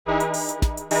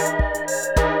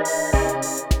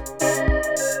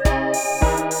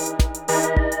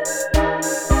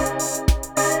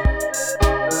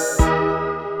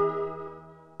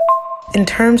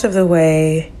terms of the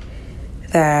way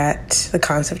that the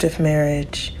concept of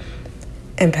marriage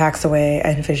impacts the way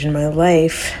I envision my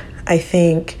life, I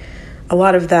think a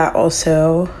lot of that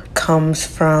also comes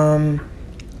from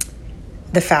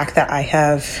the fact that I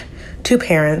have two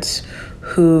parents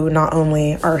who not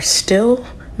only are still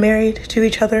married to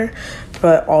each other,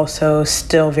 but also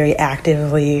still very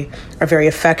actively are very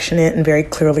affectionate and very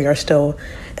clearly are still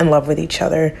in love with each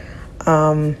other.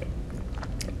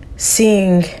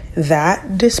 Seeing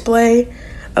that display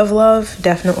of love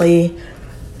definitely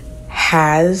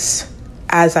has,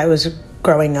 as I was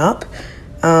growing up,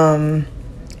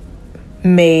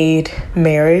 made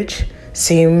marriage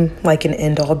seem like an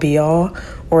end-all be-all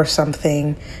or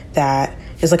something that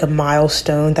is like a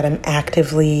milestone that I'm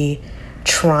actively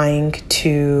trying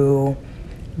to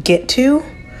get to,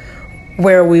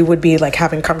 where we would be like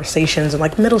having conversations in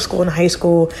like middle school and high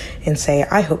school and say,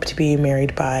 I hope to be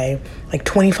married by like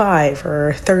 25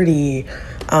 or 30.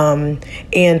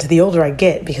 And the older I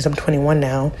get, because I'm 21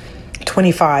 now,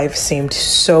 25 seemed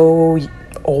so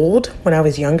old when I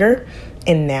was younger.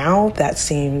 And now that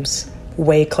seems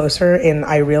way closer, and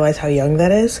I realize how young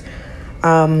that is.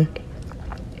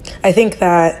 I think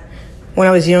that when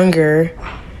I was younger,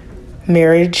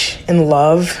 marriage and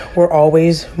love were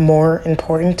always more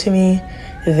important to me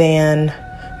than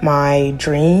my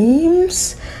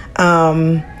dreams,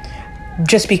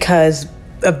 just because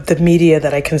of the media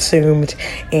that I consumed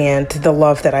and the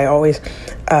love that I always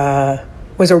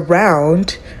was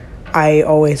around. I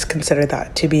always considered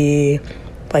that to be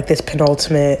like this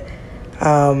penultimate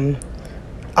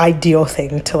ideal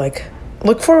thing to like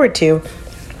look forward to.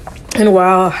 And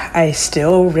while I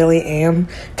still really am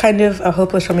kind of a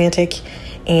hopeless romantic,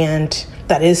 and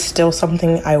that is still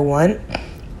something I want,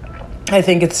 I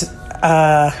think it's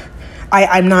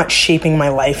I'm not shaping my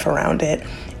life around it,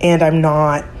 and I'm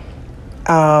not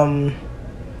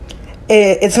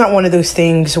it's not one of those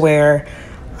things where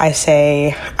I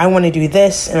say I want to do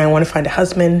this and I want to find a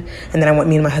husband, and then I want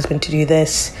me and my husband to do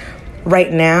this.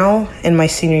 Right now in my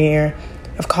senior year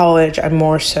of college, I'm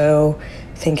more so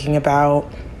thinking about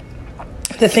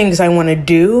the things I want to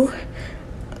do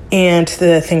and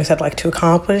the things I'd like to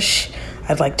accomplish.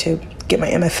 I'd like to get my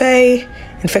MFA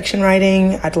in fiction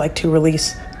writing. I'd like to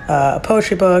release a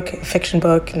poetry book, a fiction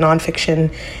book,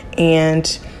 nonfiction.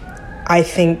 And I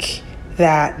think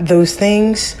that those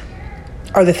things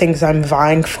are the things I'm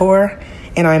vying for.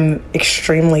 And I'm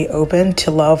extremely open to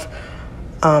love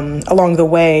along the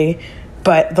way.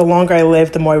 But the longer I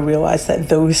live, the more I realize that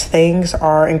those things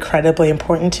are incredibly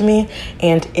important to me.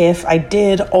 And if I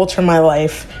did alter my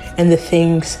life and the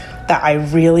things that I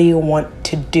really want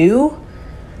to do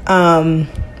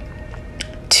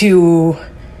to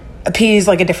appease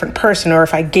like a different person, or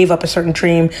if I gave up a certain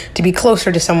dream to be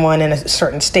closer to someone in a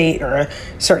certain state or a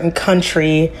certain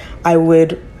country, I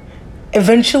would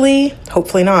eventually,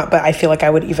 hopefully not, but I feel like I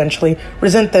would eventually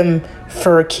resent them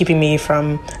for keeping me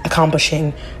from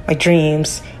accomplishing my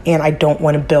dreams, and I don't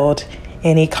want to build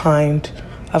any kind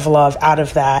of love out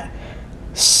of that.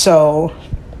 So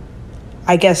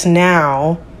I guess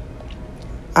now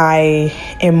I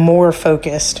am more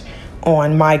focused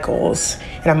on my goals,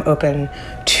 and I'm open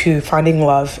to finding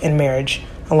love in marriage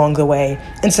along the way,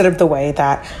 instead of the way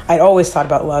that I'd always thought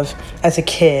about love as a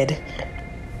kid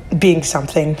being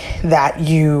something that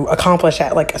you accomplish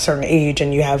at like a certain age,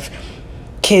 and you have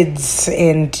kids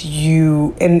and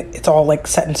it's all like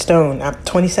set in stone. At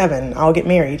 27, I'll get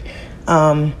married.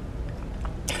 Now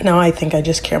I think I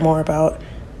just care more about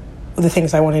the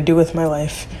things I want to do with my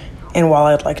life. And while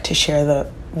I'd like to share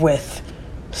that with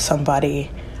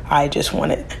somebody, I just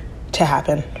want it to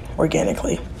happen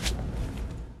organically.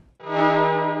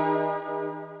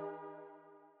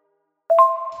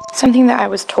 Something that I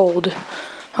was told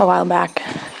a while back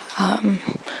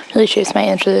really shapes my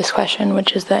answer to this question,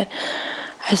 which is that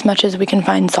as much as we can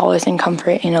find solace and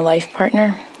comfort in a life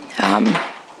partner,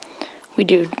 we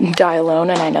do die alone.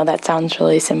 And I know that sounds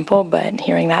really simple, but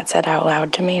hearing that said out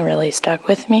loud to me really stuck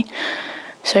with me.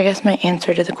 So I guess my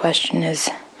answer to the question is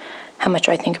how much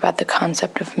I think about the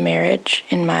concept of marriage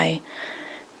in my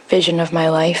vision of my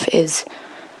life is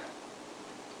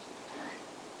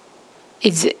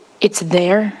it's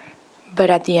there. But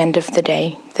at the end of the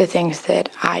day, the things that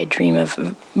I dream of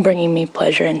bringing me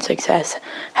pleasure and success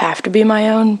have to be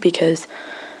my own, because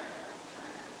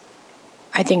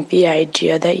I think the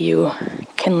idea that you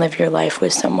can live your life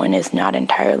with someone is not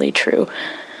entirely true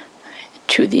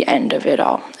to the end of it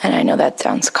all. And I know that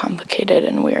sounds complicated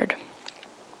and weird.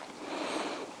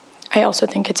 I also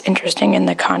think it's interesting in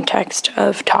the context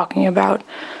of talking about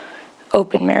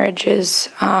open marriages,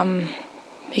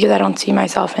 because I don't see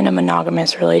myself in a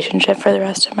monogamous relationship for the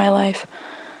rest of my life.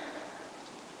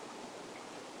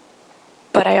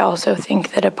 But I also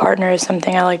think that a partner is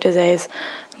something I like to say is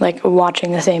like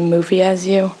watching the same movie as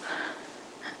you.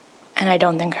 And I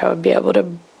don't think I would be able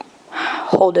to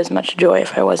hold as much joy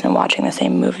if I wasn't watching the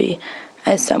same movie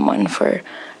as someone for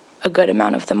a good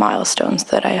amount of the milestones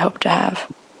that I hope to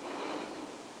have.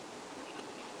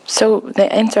 So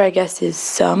the answer, I guess, is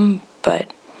some,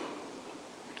 but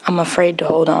I'm afraid to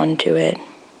hold on to it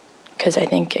because I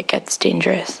think it gets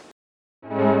dangerous.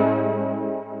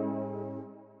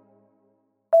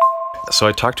 So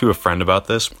I talked to a friend about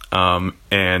this,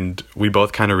 and we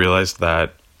both kind of realized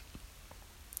that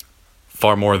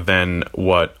far more than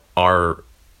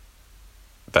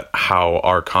how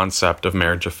our concept of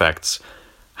marriage affects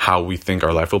how we think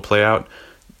our life will play out,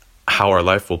 how our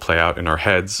life will play out in our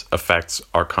heads affects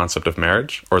our concept of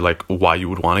marriage, or like why you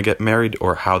would want to get married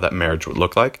or how that marriage would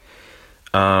look like.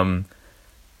 So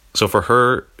for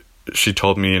her, she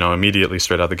told me, immediately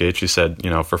straight out the gate, she said,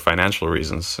 for financial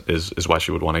reasons is why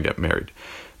she would want to get married.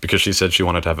 Because she said she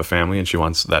wanted to have a family and she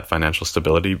wants that financial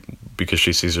stability because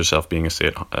she sees herself being a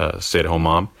stay-at-home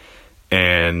mom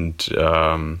and,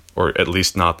 or at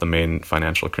least not the main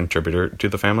financial contributor to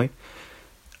the family.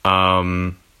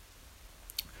 And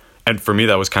for me,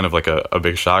 that was kind of like a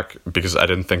big shock because I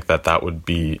didn't think that would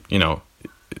be,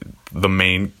 the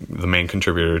main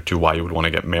contributor to why you would want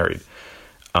to get married.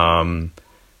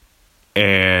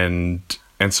 And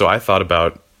so I thought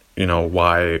about,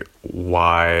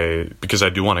 why, because I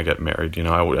do want to get married,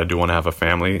 I do want to have a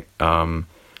family. And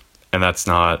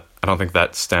I don't think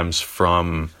that stems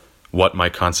from what my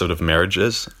concept of marriage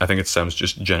is. I think it stems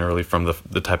just generally from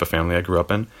the type of family I grew up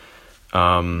in.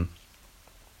 So,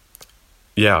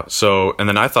 and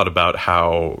then I thought about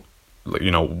how,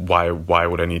 why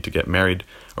would I need to get married,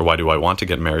 or why do I want to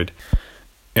get married?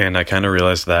 And I kind of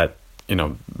realized that,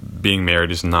 being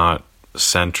married is not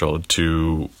central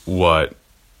to what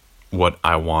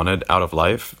I wanted out of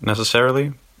life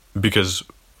necessarily, because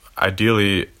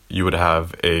ideally you would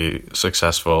have a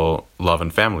successful love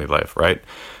and family life, right?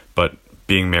 But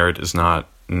being married is not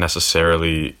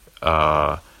necessarily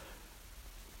the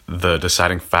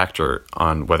deciding factor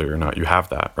on whether or not you have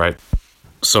that, right?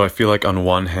 So I feel like on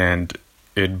one hand,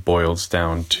 it boils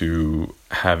down to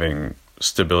having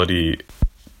stability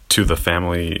to the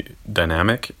family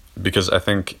dynamic, because I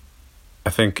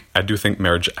do think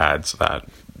marriage adds that.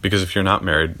 Because if you're not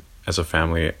married as a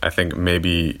family, I think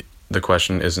maybe the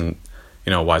question isn't,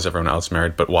 why is everyone else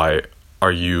married, but why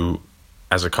are you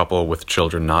as a couple with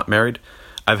children not married?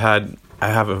 I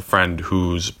have a friend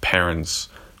whose parents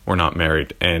were not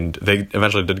married, and they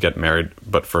eventually did get married,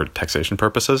 but for taxation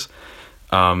purposes,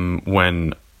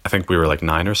 when I think we were like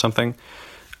 9 or something.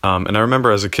 And I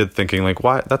remember as a kid thinking like,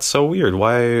 why, that's so weird.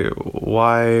 Why,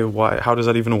 how does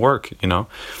that even work? So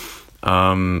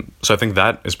I think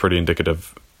that is pretty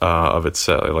indicative, of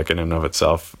itself, like in and of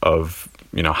itself, of,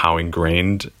 how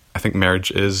ingrained I think marriage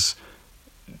is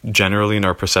generally in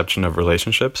our perception of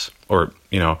relationships, or,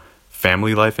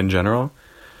 family life in general.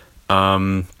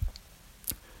 Yeah.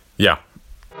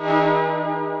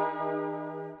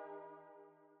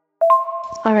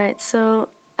 All right, so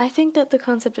I think that the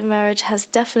concept of marriage has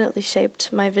definitely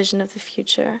shaped my vision of the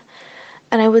future.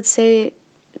 And I would say,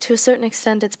 to a certain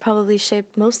extent, it's probably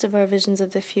shaped most of our visions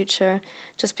of the future,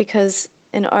 just because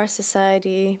in our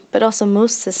society, but also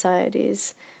most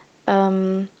societies,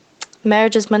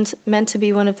 marriage is meant to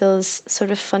be one of those sort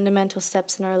of fundamental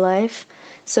steps in our life.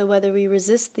 So whether we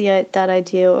resist that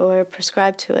idea or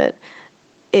prescribe to it,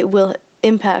 it will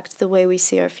impact the way we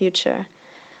see our future.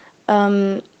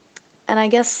 And I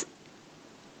guess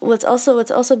what's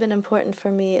also been important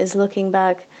for me is looking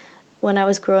back when I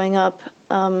was growing up,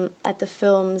 at the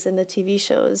films and the TV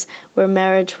shows where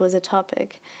marriage was a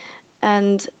topic.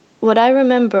 And what I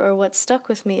remember, or what stuck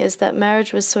with me, is that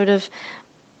marriage was sort of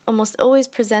almost always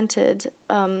presented,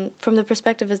 from the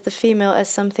perspective as the female, as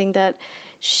something that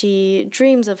she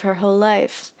dreams of her whole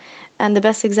life. And the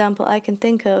best example I can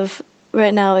think of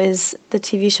right now is the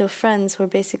TV show Friends, where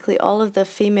basically all of the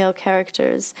female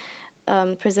characters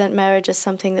present marriage as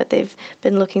something that they've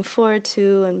been looking forward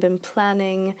to and been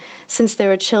planning since they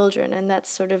were children. And that's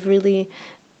sort of really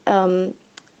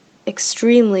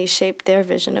extremely shaped their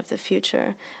vision of the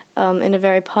future, in a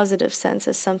very positive sense,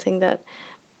 as something that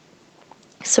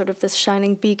sort of this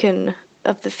shining beacon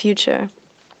of the future.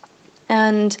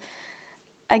 And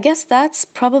I guess that's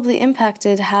probably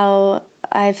impacted how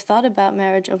I've thought about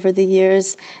marriage over the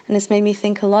years, and it's made me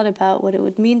think a lot about what it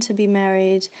would mean to be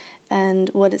married and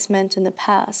what it's meant in the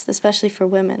past, especially for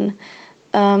women.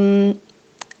 And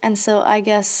so I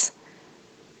guess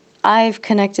I've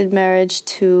connected marriage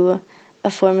to a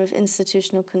form of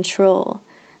institutional control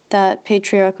that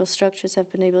patriarchal structures have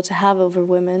been able to have over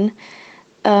women.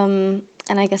 And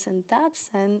I guess in that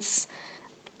sense,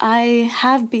 I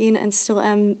have been and still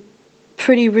am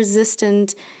pretty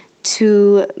resistant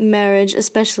to marriage,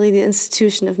 especially the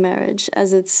institution of marriage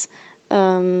as it's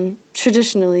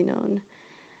traditionally known.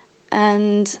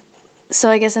 And so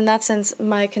I guess in that sense,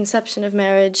 my conception of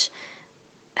marriage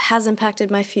has impacted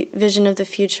my vision of the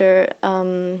future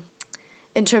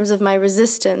in terms of my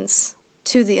resistance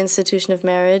to the institution of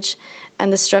marriage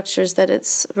and the structures that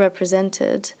it's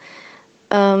represented.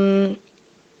 And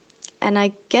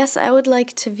I guess I would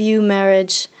like to view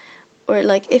marriage, or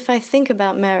like if I think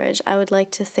about marriage, I would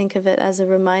like to think of it as a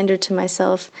reminder to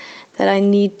myself that I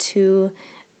need to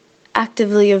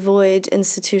actively avoid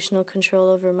institutional control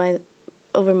over my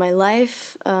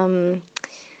life,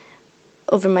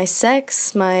 over my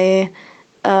sex, the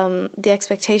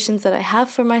expectations that I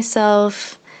have for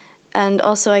myself, and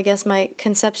also I guess my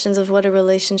conceptions of what a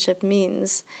relationship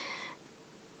means.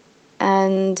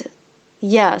 And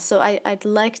yeah, so I'd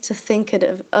like to think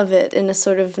of it in a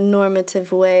sort of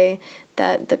normative way,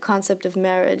 that the concept of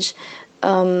marriage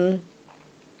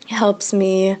helps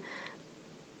me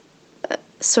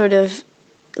sort of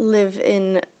live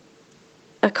in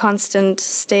a constant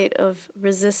state of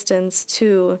resistance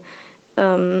to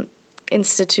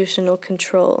institutional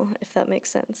control, if that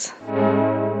makes sense.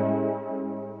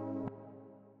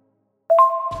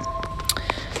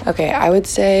 Okay, I would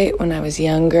say when I was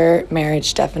younger,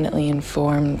 marriage definitely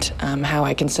informed how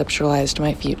I conceptualized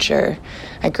my future.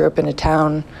 I grew up in a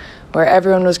town where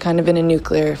everyone was kind of in a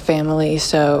nuclear family,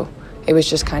 so it was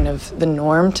just kind of the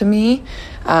norm to me.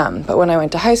 But when I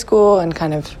went to high school and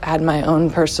kind of had my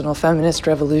own personal feminist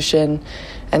revolution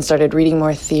and started reading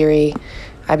more theory,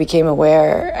 I became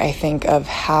aware, I think, of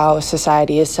how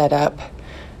society is set up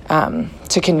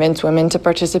to convince women to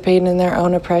participate in their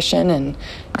own oppression and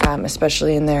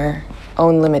especially in their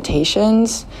own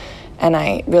limitations. And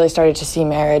I really started to see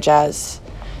marriage as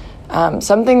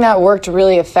something that worked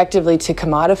really effectively to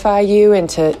commodify you and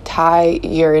to tie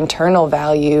your internal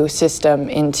value system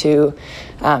into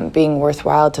being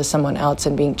worthwhile to someone else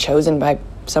and being chosen by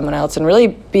someone else and really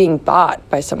being bought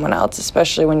by someone else,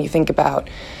 especially when you think about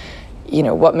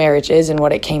what marriage is and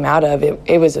what it came out of.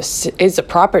 It's a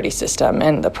property system,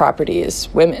 and the property is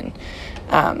women,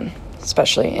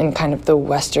 especially in kind of the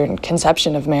Western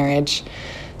conception of marriage.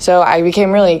 So I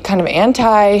became really kind of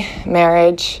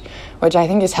anti-marriage, which I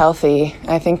think is healthy.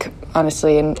 I think,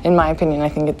 honestly, in my opinion, I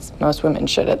think most women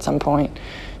should at some point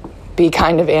be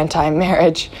kind of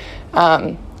anti-marriage.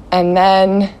 And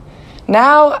then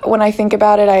now, when I think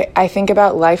about it, I think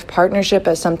about life partnership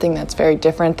as something that's very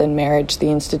different than marriage, the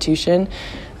institution.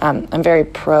 I'm very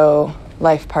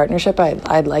pro-life partnership.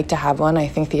 I'd like to have one. I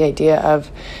think the idea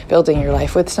of building your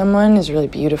life with someone is really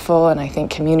beautiful, and I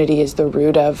think community is the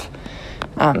root of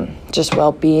just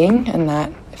well-being, and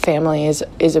that family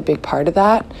is a big part of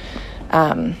that.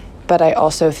 But I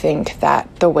also think that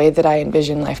the way that I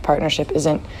envision life partnership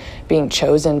isn't being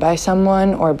chosen by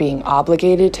someone or being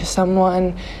obligated to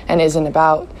someone, and isn't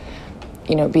about,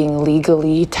 being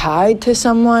legally tied to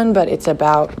someone, but it's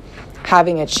about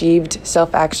having achieved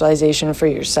self-actualization for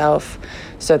yourself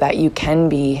so that you can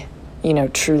be,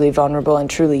 truly vulnerable and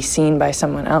truly seen by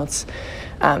someone else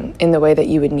in the way that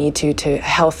you would need to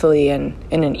healthily and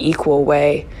in an equal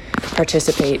way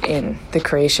participate in the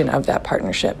creation of that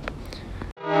partnership.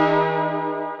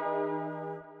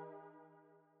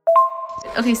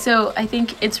 Okay, so I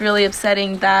think it's really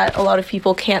upsetting that a lot of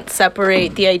people can't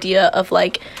separate the idea of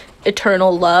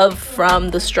eternal love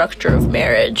from the structure of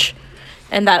marriage.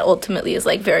 And that ultimately is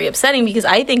very upsetting, because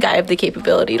I think I have the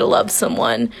capability to love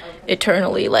someone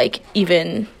eternally,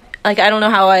 I don't know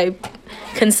how I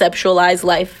conceptualize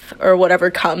life or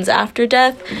whatever comes after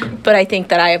death, but I think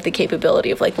that I have the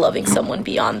capability of loving someone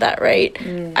beyond that, right?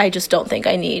 I just don't think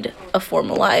I need a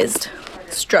formalized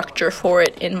structure for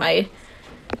it in my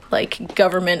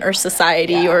government or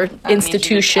society or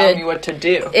institution. Tell me what to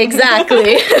do.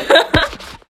 Exactly.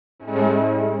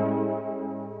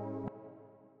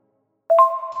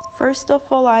 First of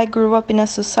all, I grew up in a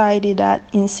society that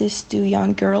insists to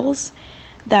young girls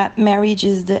that marriage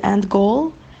is the end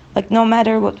goal. No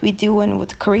matter what we do and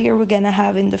what career we're gonna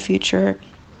have in the future,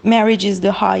 marriage is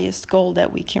the highest goal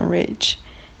that we can reach,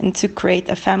 and to create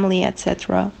a family,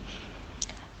 etc.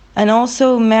 And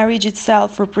also, marriage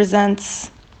itself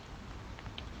represents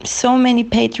so many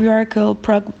patriarchal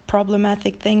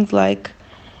problematic things,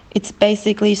 it's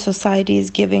basically society is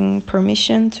giving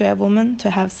permission to a woman to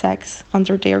have sex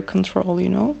under their control,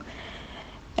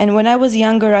 And when I was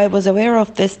younger, I was aware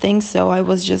of these things, so I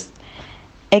was just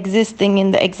existing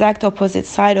in the exact opposite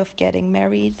side of getting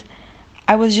married.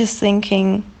 I was just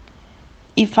thinking,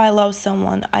 if I love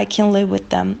someone, I can live with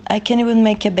them. I can even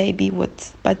make a baby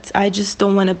with, but I just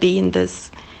don't want to be in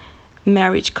this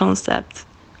marriage concept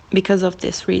because of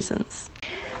these reasons.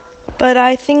 But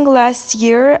I think last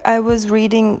year I was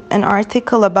reading an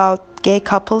article about gay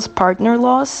couples' partner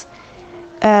laws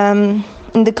in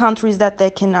the countries that they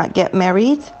cannot get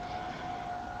married.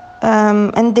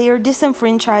 And their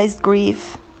disenfranchised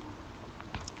grief,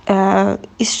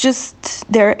 it's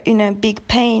just they're in a big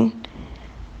pain.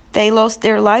 They lost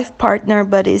their life partner,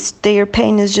 but their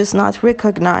pain is just not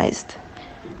recognized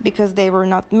because they were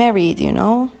not married, you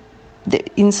know?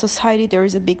 In society, there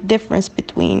is a big difference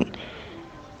between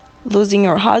losing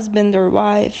your husband or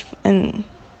wife and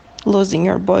losing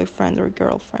your boyfriend or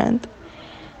girlfriend.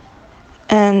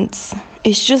 And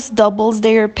it just doubles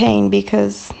their pain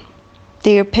because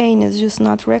their pain is just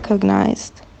not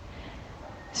recognized.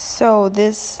 So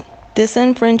this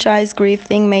disenfranchised grief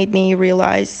thing made me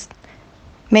realize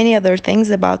many other things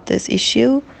about this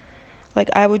issue. Like,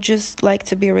 I would just like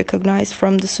to be recognized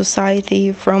from the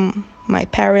society, from my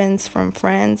parents, from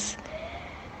friends.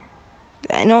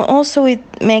 And also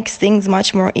it makes things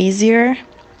much more easier.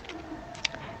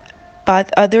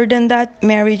 But other than that,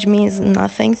 marriage means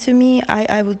nothing to me.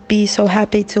 I would be so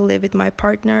happy to live with my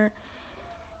partner,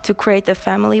 to create a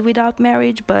family without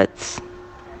marriage, but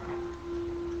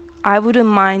I wouldn't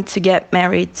mind to get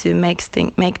married to make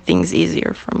things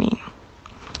easier for me.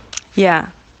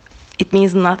 Yeah, it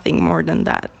means nothing more than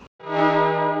that.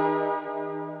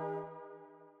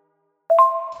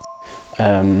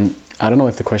 I don't know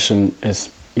if the question is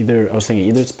I was thinking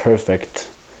either it's perfect,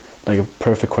 like a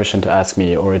perfect question to ask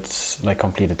me, or it's like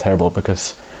completely terrible,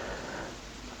 because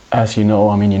as you know,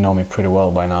 I mean, you know me pretty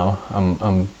well by now.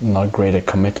 I'm not great at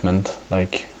commitment,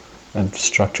 like, and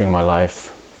structuring my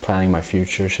life, planning my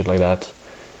future, shit like that.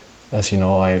 As you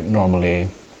know, I normally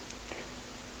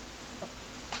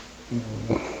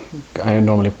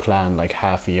plan like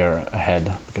half a year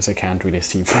ahead because I can't really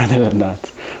see further than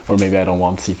that, or maybe I don't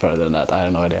want to see further than that. I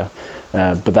have no idea.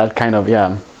 But that kind of,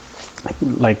 yeah,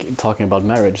 like talking about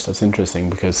marriage, that's interesting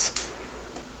because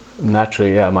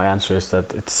naturally, yeah, my answer is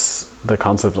that it's the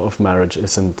concept of marriage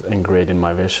isn't ingrained in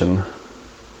my vision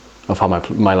of how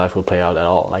my life will play out at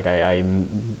all. Like I've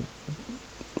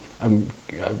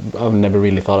never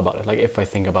really thought about it. Like, if I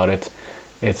think about it,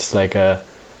 it's like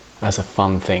as a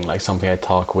fun thing, like something I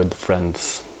talk with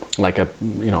friends, like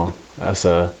as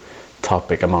a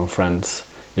topic among friends,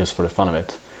 just for the fun of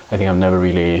it. I think I've never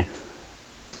really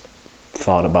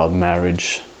thought about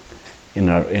marriage in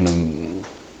a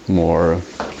more,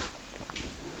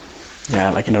 yeah,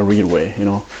 like in a real way, you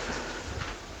know.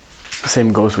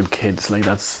 Same goes with kids. Like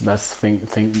there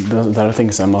are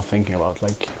things I'm not thinking about.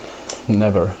 Like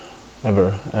never,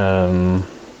 ever.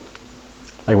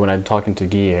 Like when I'm talking to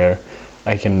Guy here,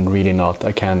 I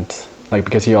can't, like,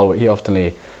 because he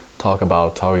often talk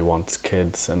about how he wants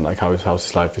kids and like how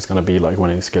his life is gonna be like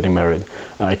when he's getting married.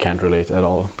 And I can't relate at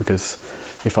all, because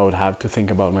if I would have to think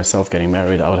about myself getting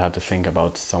married, I would have to think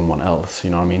about someone else.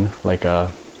 You know what I mean?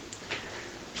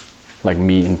 Like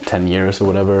me in 10 years or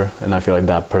whatever, and I feel like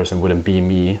that person wouldn't be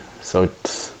me. So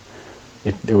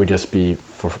it would just be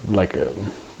for like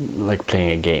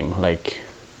playing a game, like,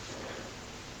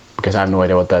 because I have no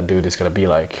idea what that dude is gonna be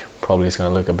like. Probably he's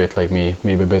gonna look a bit like me,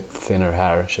 maybe a bit thinner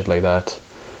hair, shit like that.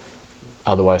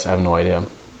 Otherwise, I have no idea.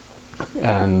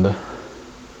 And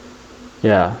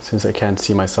yeah, since I can't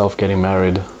see myself getting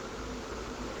married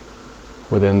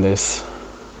within this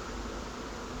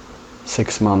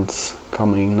 6 months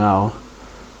coming now,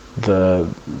 the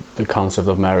concept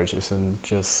of marriage isn't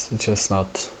just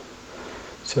not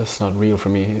real for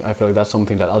me. I feel like that's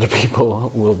something that other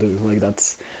people will do. Like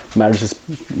marriage is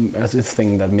a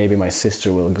thing that maybe my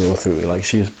sister will go through. Like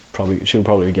she'll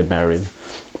probably get married.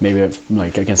 Maybe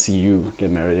like I can see you get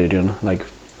married, Adrian. Like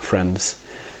friends.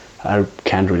 I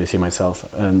can't really see myself,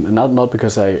 and not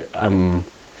because I'm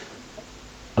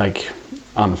like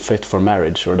unfit for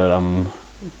marriage, or that I'm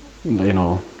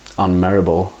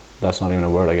unmarriable. That's not even a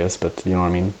word, I guess, but you know what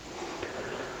I mean.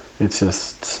 It's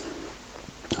just,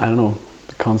 I don't know,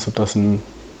 the concept doesn't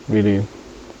really,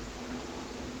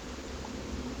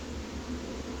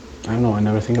 I don't know, I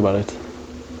never think about it.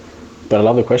 But I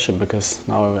love the question, because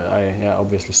now I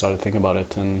obviously started thinking about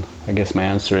it, and I guess my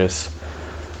answer is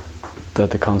that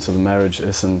the concept of marriage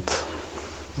isn't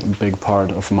a big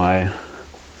part of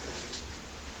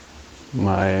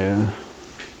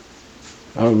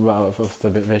of the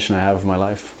vision I have of my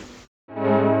life.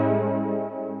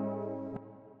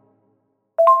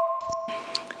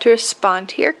 To respond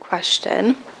to your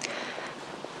question,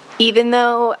 even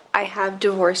though I have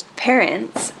divorced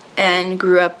parents and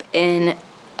grew up in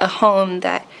a home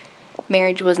that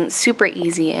marriage wasn't super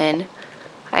easy in.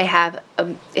 I have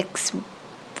a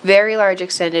very large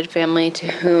extended family to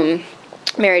whom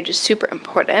marriage is super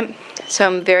important. So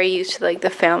I'm very used to like the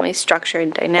family structure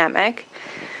and dynamic.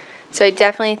 So I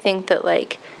definitely think that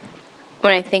like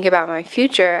when I think about my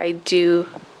future, I do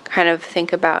kind of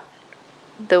think about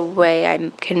the way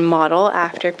I can model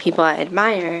after people I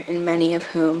admire, and many of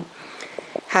whom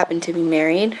happen to be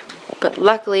married. But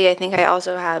luckily, I think I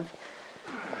also have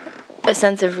a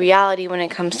sense of reality when it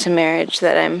comes to marriage,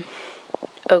 that I'm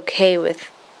okay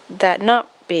with that not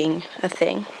being a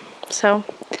thing. So,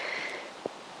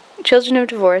 children of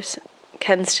divorce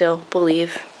can still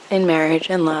believe in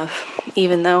marriage and love,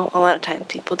 even though a lot of times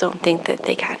people don't think that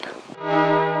they can.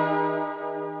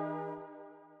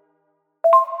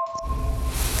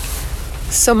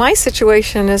 So my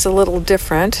situation is a little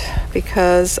different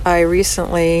because I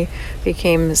recently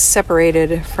became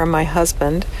separated from my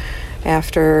husband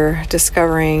after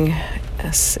discovering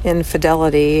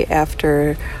infidelity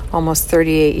after almost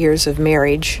 38 years of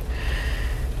marriage.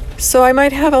 So I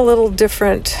might have a little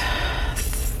different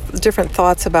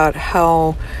thoughts about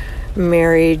how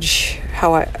I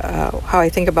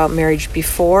think about marriage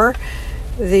before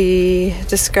the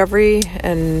discovery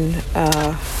and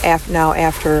now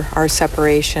after our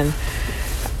separation.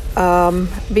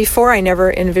 Before, I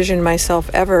never envisioned myself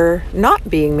ever not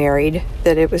being married,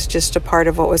 that it was just a part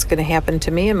of what was going to happen to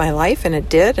me in my life, and it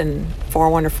did, and 4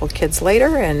 wonderful kids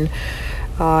later, and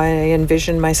I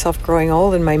envisioned myself growing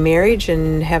old in my marriage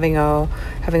and having a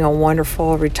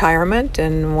wonderful retirement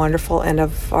and wonderful end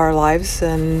of our lives,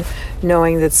 and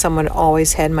knowing that someone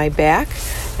always had my back.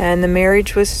 And the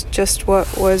marriage was just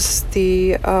what was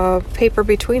the paper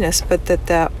between us, but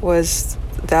that was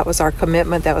our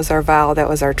commitment, that was our vow, that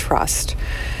was our trust.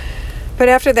 But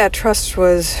after that trust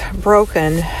was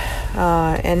broken,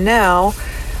 and now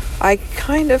I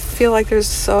kind of feel like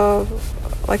there's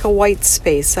like a white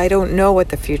space. I don't know what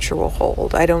the future will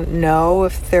hold. I don't know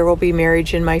if there will be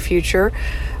marriage in my future.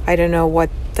 I don't know what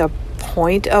the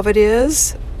point of it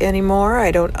is anymore.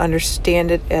 I don't understand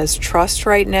it as trust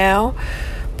right now.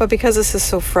 But because this is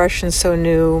so fresh and so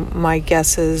new, my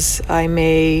guess is I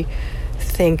may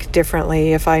think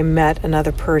differently if I met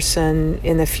another person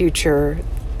in the future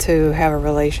to have a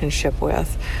relationship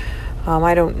with.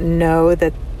 I don't know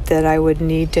that I would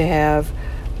need to have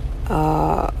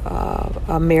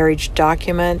a marriage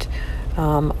document.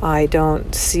 I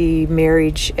don't see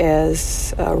marriage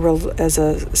as a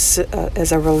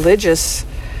religious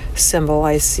symbol.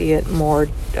 I see it more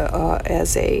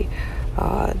as a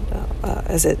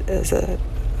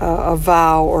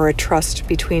vow or a trust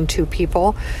between two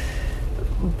people.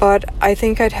 But I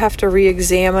think I'd have to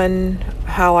re-examine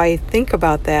how I think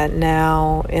about that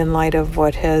now in light of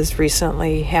what has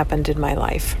recently happened in my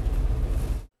life.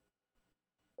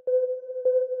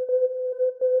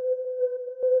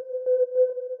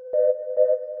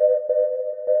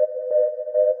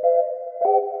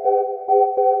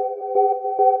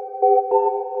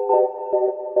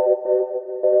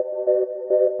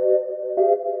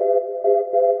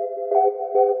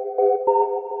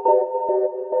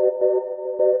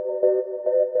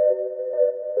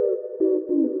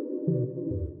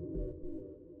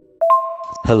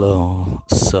 Hello.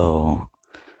 So,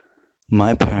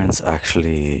 my parents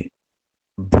actually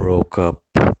broke up,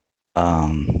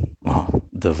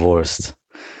 divorced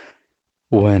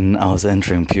when I was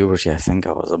entering puberty. I think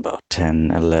I was about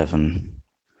 10, 11,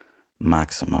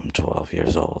 maximum 12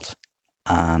 years old.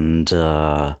 And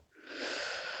I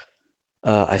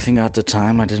think at the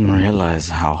time I didn't realize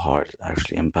how hard it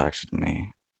actually impacted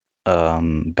me,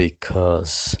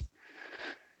 because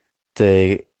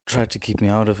they tried to keep me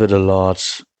out of it a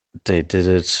lot. They did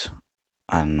it.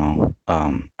 I don't know.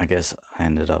 I guess I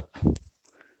ended up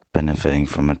benefiting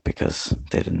from it because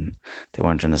they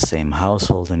weren't in the same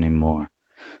household anymore.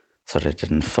 So they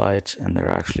didn't fight, and they're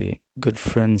actually good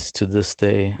friends to this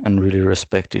day and really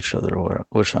respect each other,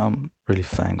 which I'm really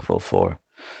thankful for.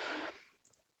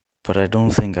 But I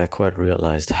don't think I quite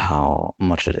realized how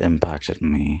much it impacted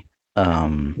me.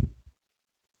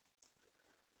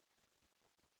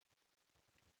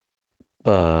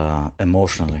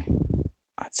 Emotionally,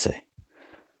 I'd say.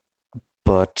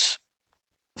 But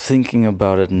thinking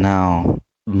about it now,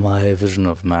 my vision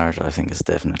of marriage, I think, is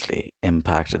definitely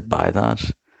impacted by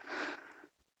that.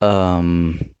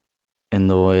 In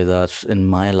the way that in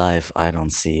my life, I don't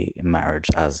see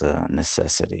marriage as a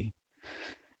necessity.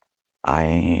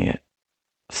 I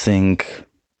think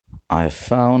I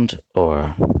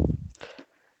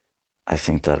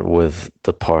think that with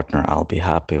the partner I'll be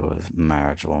happy with,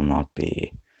 marriage will not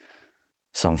be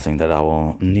something that I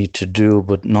will need to do,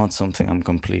 but not something I'm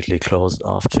completely closed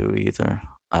off to either.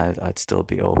 I'd still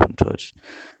be open to it.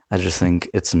 I just think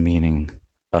its meaning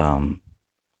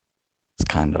it's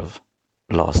kind of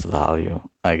lost value,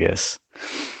 I guess,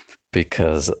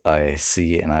 because I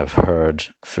see and I've heard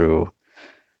through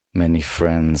many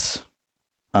friends,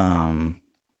 I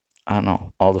don't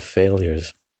know, all the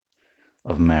failures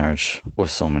of marriage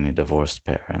with so many divorced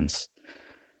parents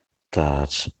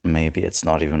that maybe it's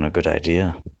not even a good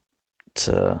idea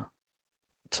to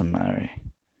marry.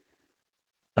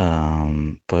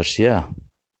 But yeah,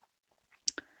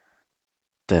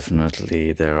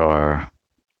 definitely there are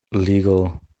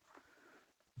legal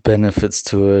benefits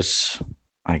to it,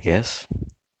 I guess.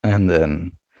 And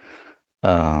then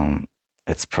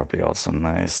it's probably also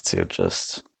nice to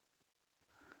just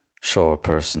show a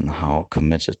person how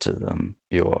committed to them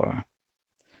you are.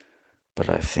 But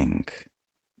I think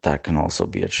that can also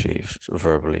be achieved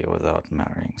verbally without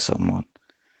marrying someone.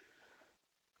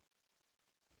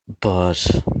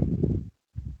 But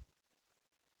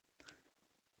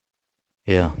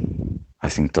yeah, I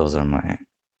think those are my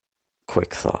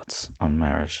quick thoughts on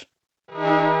marriage.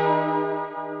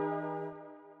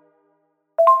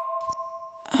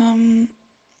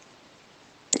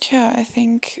 Yeah, I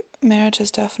think marriage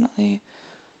is definitely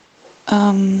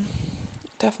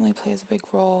plays a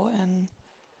big role in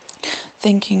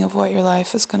thinking of what your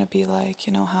life is going to be like.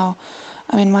 You know how,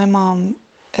 I mean, my mom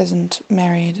isn't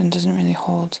married and doesn't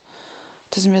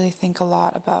really think a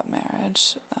lot about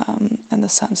marriage, in the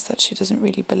sense that she doesn't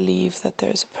really believe that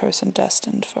there's a person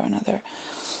destined for another,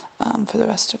 for the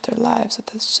rest of their lives. That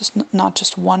there's just not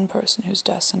just one person who's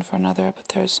destined for another, but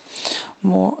there's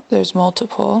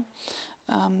multiple.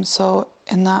 So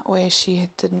in that way, she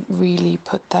didn't really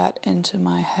put that into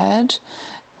my head,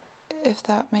 if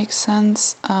that makes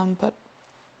sense. But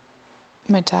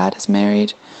my dad is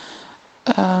married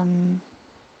to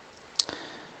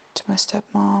my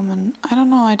stepmom, and I don't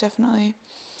know. I definitely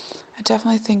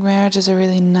think marriage is a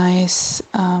really nice.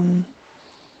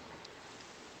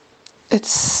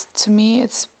 To me,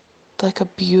 it's like a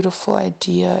beautiful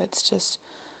idea. It's just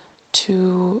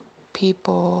two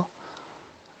people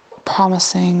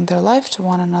promising their life to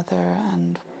one another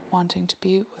and wanting to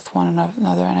be with one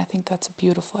another, and I think that's a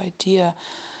beautiful idea,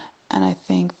 and I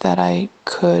think that I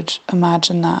could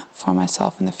imagine that for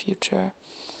myself in the future.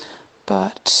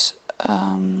 But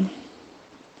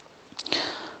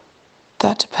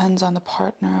that depends on the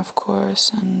partner, of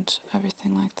course, and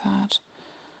everything like that.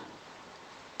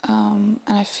 And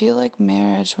I feel like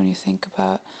marriage, when you think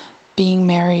about being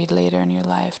married later in your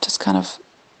life, just kind of,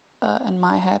 in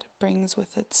my head, it brings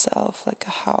with itself like a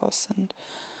house and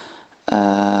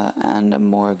a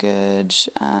mortgage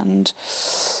and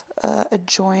a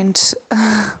joint,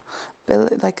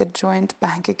 like a joint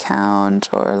bank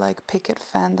account, or like picket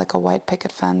fence, like a white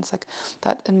picket fence, like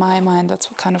that. In my mind, that's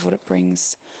what it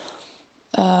brings.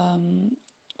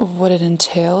 What it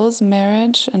entails,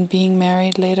 marriage and being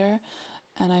married later,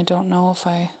 and I don't know if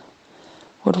I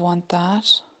would want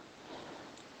that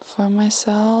for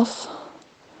myself.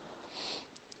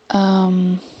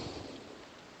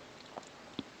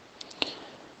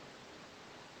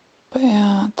 But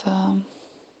yeah,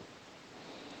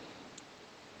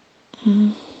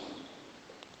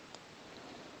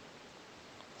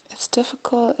 it's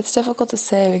difficult. It's difficult to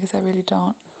say because I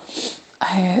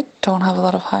don't have a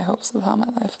lot of high hopes of how my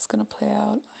life is going to play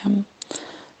out. I'm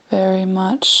very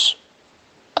much,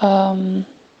 I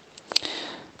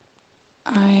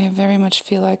very much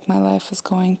feel like my life is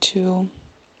going to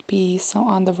be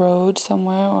on the road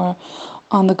somewhere, or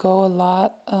on the go a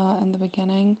lot in the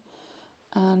beginning.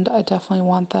 And I definitely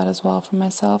want that as well for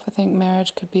myself. I think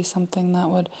marriage could be something that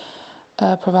would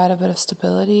provide a bit of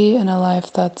stability in a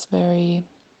life that's very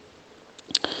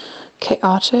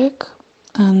chaotic,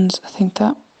 and I think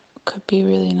that could be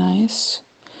really nice.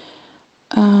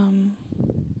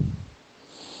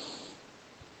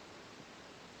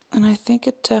 And I think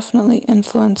it definitely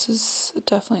influences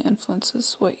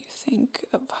what you think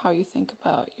of, how you think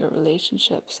about your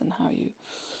relationships, and how you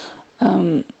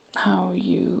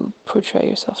portray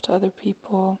yourself to other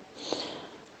people.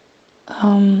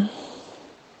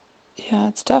 Yeah,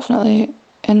 it's definitely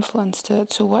influenced it.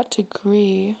 To what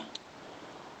degree,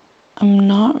 I'm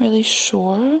not really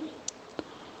sure.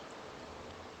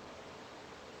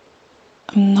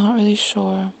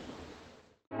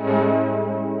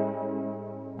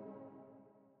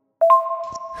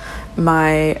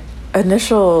 My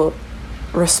initial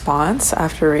response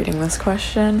after reading this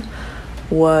question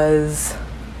was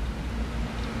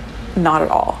not at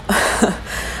all.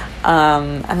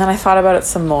 And then I thought about it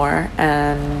some more,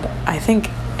 and I think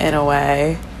in a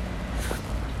way,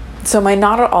 so my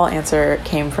not at all answer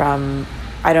came from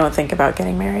I don't think about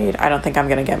getting married. I don't think I'm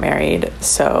going to get married.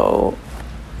 So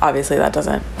obviously that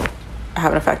doesn't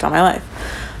have an effect on my life.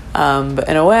 But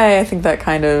in a way, I think that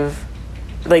kind of,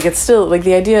 like, it's still, like,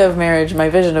 the idea of marriage, my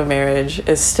vision of marriage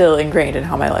is still ingrained in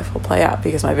how my life will play out,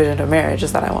 because my vision of marriage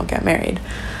is that I won't get married.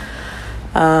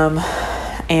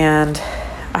 And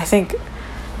I think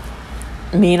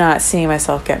me not seeing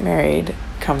myself get married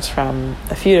comes from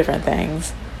a few different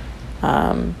things.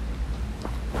 I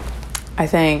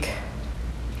think,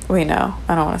 wait, no,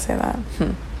 I don't want to say that.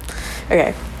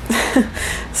 Okay.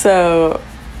 So,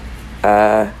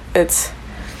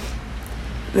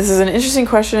 this is an interesting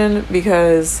question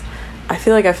because I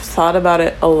feel like I've thought about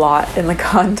it a lot in the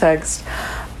context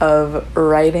of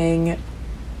writing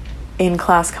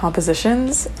in-class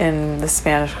compositions in the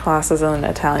Spanish classes and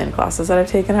Italian classes that I've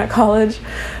taken at college,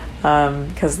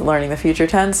 because learning the future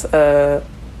tense, a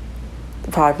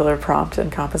popular prompt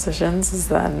in compositions is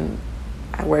then,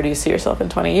 where do you see yourself in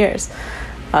 20 years?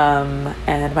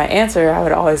 And my answer, I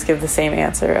would always give the same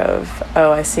answer of,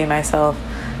 I see myself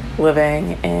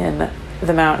living in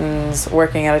the mountains,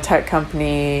 working at a tech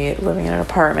company, living in an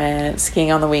apartment,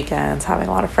 skiing on the weekends, having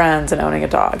a lot of friends, and owning a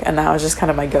dog. And that was just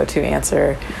kind of my go-to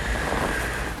answer.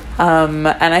 And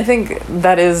I think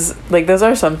that is, like, those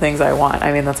are some things I want.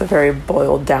 I mean, that's a very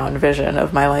boiled down vision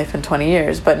of my life in 20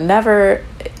 years, but never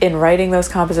in writing those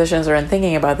compositions or in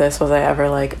thinking about this was I ever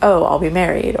like, I'll be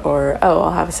married, or, I'll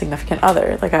have a significant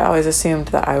other. Like, I always assumed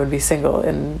that I would be single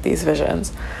in these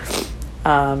visions.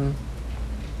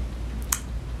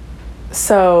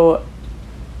 So,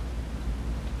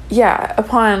 yeah,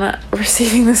 upon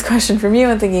receiving this question from you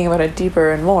and thinking about it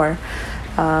deeper and more,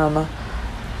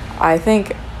 I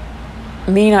think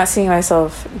me not seeing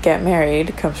myself get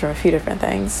married comes from a few different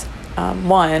things.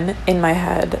 One, in my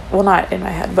head, well, not in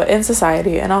my head, but in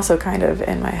society, and also kind of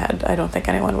in my head, I don't think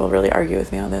anyone will really argue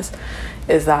with me on this,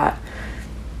 is that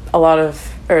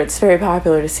it's very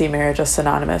popular to see marriage as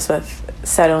synonymous with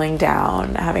settling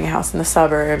down, having a house in the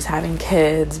suburbs, having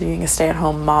kids, being a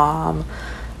stay-at-home mom.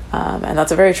 And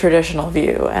that's a very traditional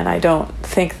view. And I don't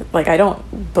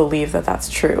believe that that's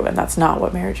true. And that's not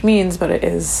what marriage means, but it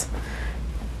is,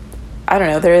 I don't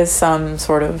know, there is some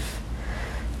sort of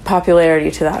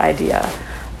popularity to that idea.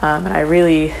 And I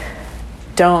really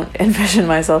don't envision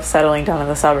myself settling down in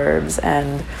the suburbs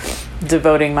and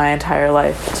devoting my entire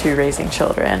life to raising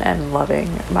children and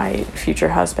loving my future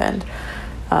husband.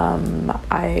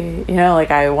 I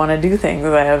want to do things.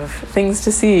 I have things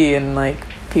to see and, like,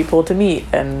 people to meet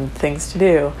and things to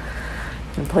do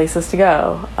and places to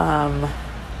go.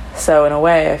 So in a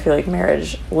way, I feel like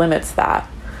marriage limits that.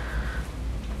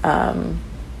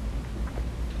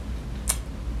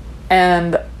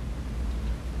 And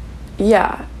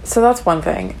yeah, so that's one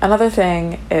thing. Another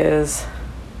thing is,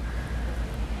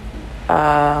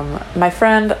 my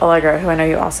friend Allegra, who I know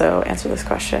you also answer this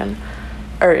question,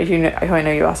 or who I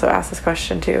know you also asked this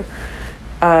question too,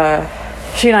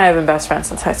 she and I have been best friends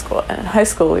since high school. And in high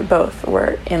school, we both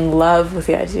were in love with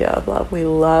the idea of love. We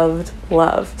loved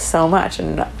love so much.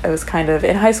 And it was kind of,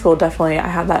 in high school, definitely, I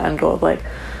had that end goal of, like,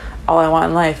 all I want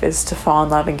in life is to fall in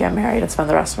love and get married and spend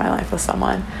the rest of my life with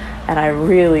someone. And I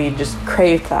really just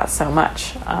craved that so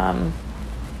much. And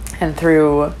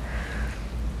through,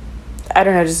 I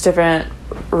don't know, just different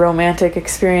romantic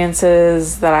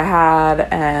experiences that I had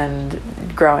and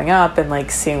growing up and, like,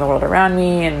 seeing the world around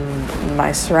me and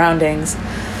my surroundings,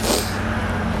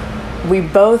 we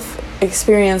both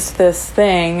experienced this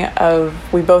thing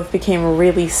of, we both became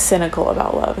really cynical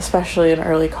about love, especially in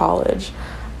early college.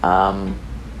 And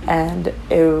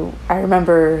I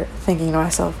remember thinking to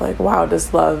myself, like, wow,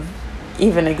 does love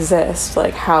even exist?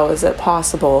 Like, how is it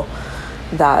possible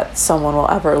that someone will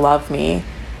ever love me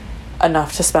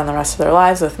enough to spend the rest of their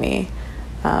lives with me?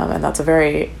 And that's a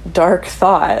very dark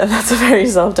thought. That's a very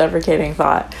self-deprecating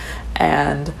thought.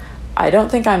 And I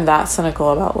don't think I'm that cynical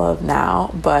about love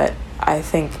now, but I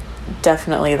think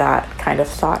definitely that kind of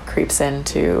thought creeps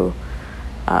into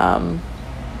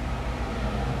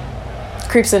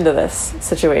this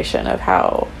situation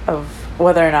of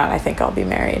whether or not I think I'll be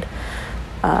married.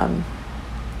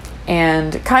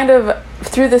 And kind of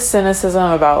through this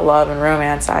cynicism about love and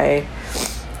romance, I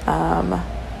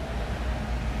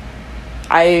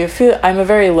feel I'm a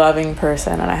very loving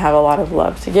person and I have a lot of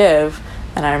love to give.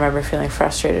 And I remember feeling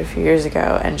frustrated a few years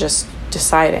ago and just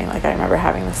deciding, like, I remember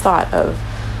having this thought of,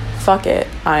 fuck it,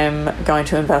 I'm going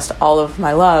to invest all of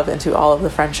my love into all of the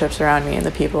friendships around me and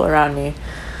the people around me.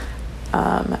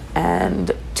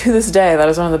 And to this day, that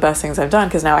is one of the best things I've done,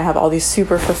 because now I have all these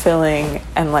super fulfilling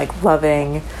and, like,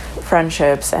 loving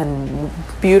friendships and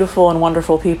beautiful and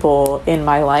wonderful people in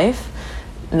my life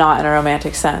not in a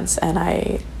romantic sense. And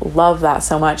I love that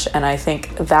so much. And I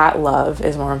think that love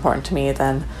is more important to me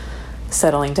than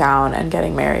settling down and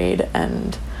getting married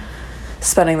and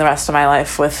spending the rest of my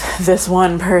life with this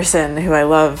one person who I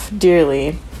love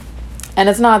dearly. And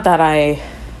it's not that I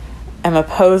am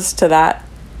opposed to that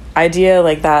idea,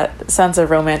 like that sense of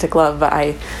romantic love, but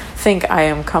I think I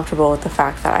am comfortable with the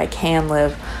fact that I can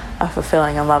live a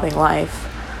fulfilling and loving life.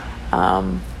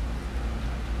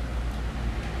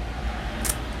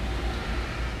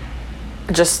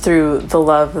 Just through the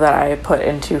love that I put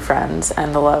into friends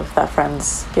and the love that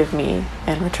friends give me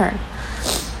in return.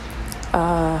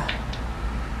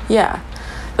 Yeah.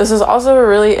 This is also a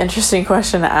really interesting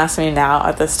question to ask me now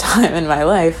at this time in my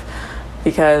life,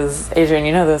 because Adrian,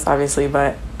 you know this obviously,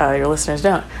 but your listeners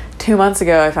don't. 2 months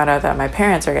ago, I found out that my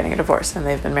parents are getting a divorce, and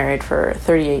they've been married for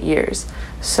 38 years.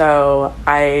 So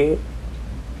I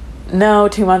know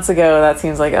 2 months ago, that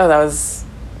seems like, oh, that was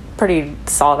pretty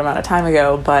solid amount of time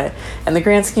ago, but in the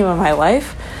grand scheme of my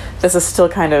life, this is still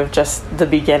kind of just the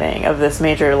beginning of this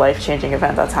major life-changing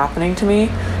event that's happening to me.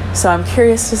 So I'm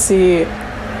curious to see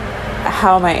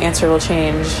how my answer will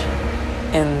change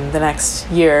in the next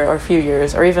year or few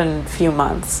years or even few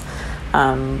months,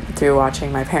 through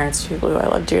watching my parents, people who I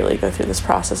love dearly, go through this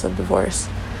process of divorce.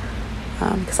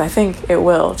 Because I think it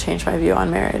will change my view on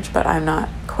marriage, but I'm not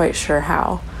quite sure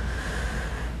how.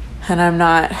 And I'm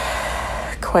not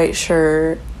quite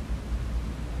sure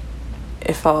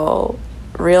if I'll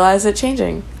realize it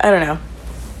changing. I don't know.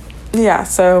 Yeah,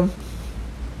 so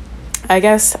I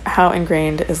guess how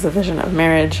ingrained is the vision of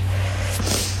marriage?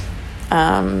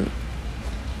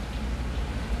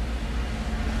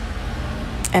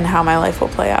 And how my life will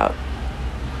play out.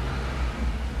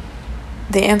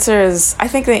 I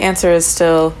think the answer is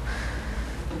still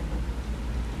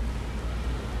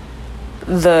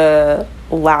the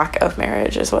lack of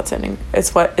marriage is what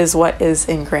is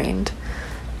ingrained,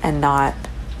 and not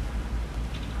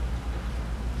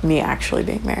me actually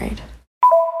being married.